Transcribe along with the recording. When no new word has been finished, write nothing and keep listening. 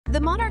The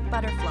monarch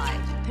butterfly,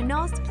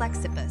 Danaus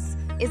plexippus,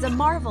 is a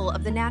marvel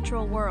of the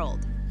natural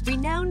world.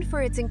 Renowned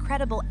for its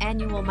incredible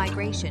annual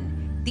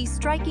migration, these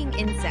striking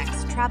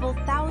insects travel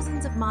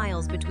thousands of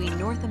miles between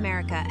North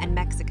America and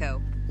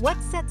Mexico.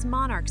 What sets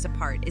monarchs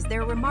apart is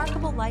their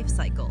remarkable life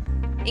cycle,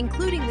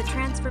 including the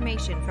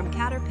transformation from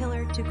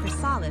caterpillar to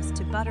chrysalis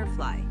to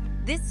butterfly.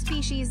 This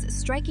species'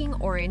 striking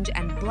orange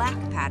and black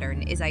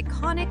pattern is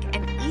iconic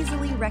and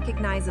easily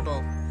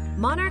recognizable.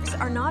 Monarchs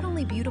are not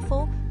only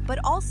beautiful, but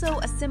also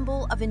a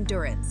symbol of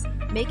endurance,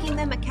 making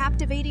them a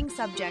captivating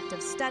subject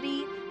of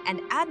study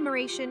and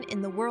admiration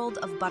in the world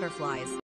of butterflies.